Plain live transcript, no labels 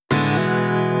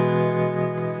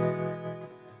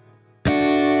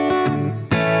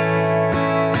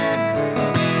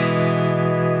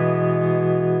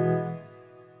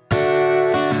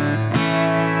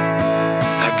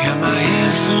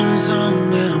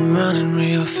running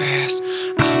real fast.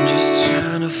 I'm just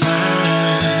trying to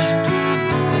find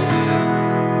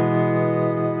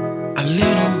a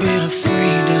little bit of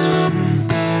freedom.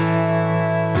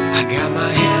 I got my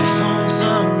headphones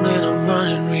on and I'm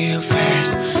running real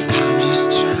fast. I'm just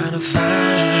trying to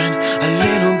find a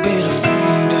little bit of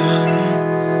freedom,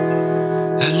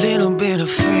 a little bit of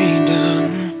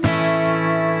freedom.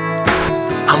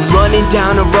 I'm running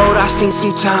down a road I've seen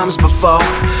some times before.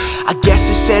 I guess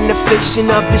it's an affliction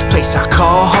of this place I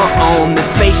call home. The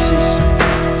faces,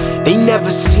 they never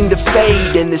seem to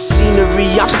fade, and the scenery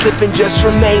I'm slipping just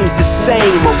remains the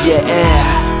same. Oh yeah,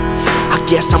 I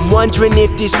guess I'm wondering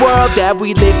if this world that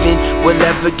we live in will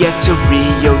ever get to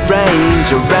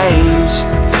arrange.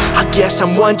 I guess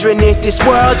I'm wondering if this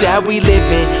world that we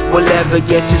live in will ever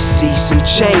get to see some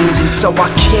change. And so I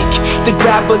kick the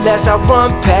gravel as I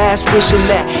run past, wishing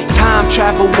that time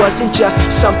travel wasn't just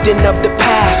something of the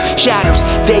past. Shadows,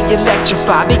 they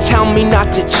electrify, they tell me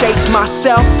not to chase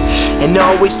myself, and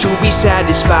always to be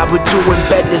satisfied with doing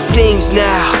better things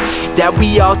now that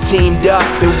we all teamed up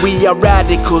and we are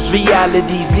radicals.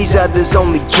 Realities these others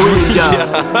only dreamed of.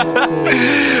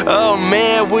 Oh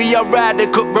man, we are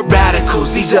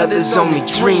radicals these others only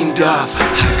dreamed of.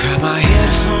 I got my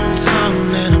headphones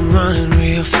on and I'm running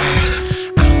real fast.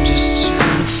 I'm just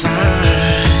trying to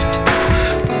find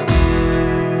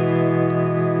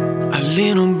a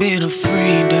little bit of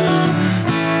freedom.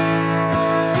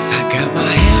 I got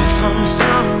my headphones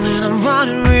on and I'm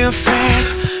running real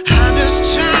fast. I'm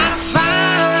just trying to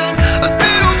find a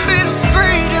little bit of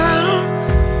freedom,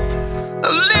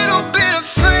 a little bit of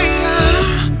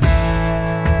freedom.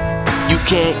 You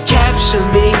can't capture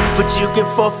me, but you can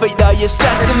forfeit all your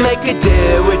stress and make a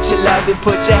deal with your love and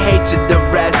put your hate to the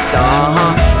rest.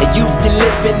 And you've been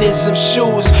living in some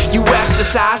shoes. You asked for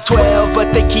size 12,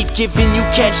 but they keep giving you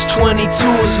catch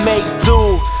 22s. Make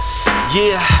do,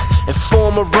 yeah, and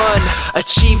form a run,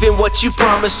 achieving what you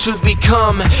promised to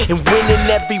become, and winning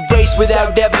every race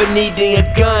without ever needing a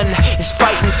gun. It's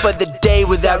fighting for the day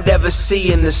without ever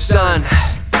seeing the sun.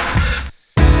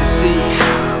 See,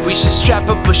 we should strap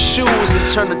up our shoes and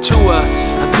turn into a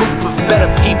group of better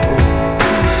people.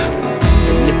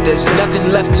 And if there's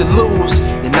nothing left to lose,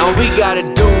 then all we gotta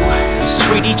do is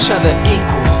treat each other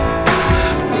equal.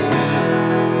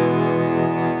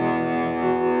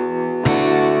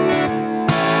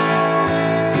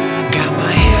 Got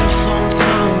my headphones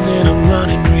on and I'm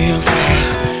running real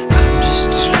fast. I'm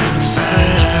just trying to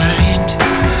find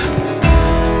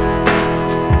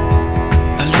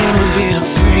a little bit of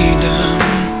freedom.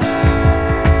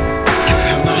 I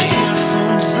got my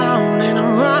headphones on and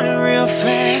I'm running real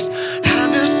fast.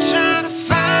 I'm just trying to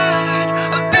find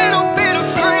a little bit of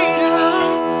freedom,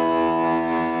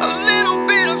 a little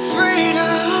bit of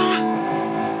freedom.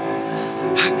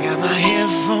 I got my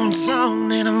headphones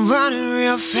on and I'm running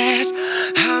real fast.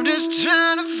 I'm just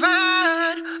trying to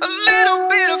find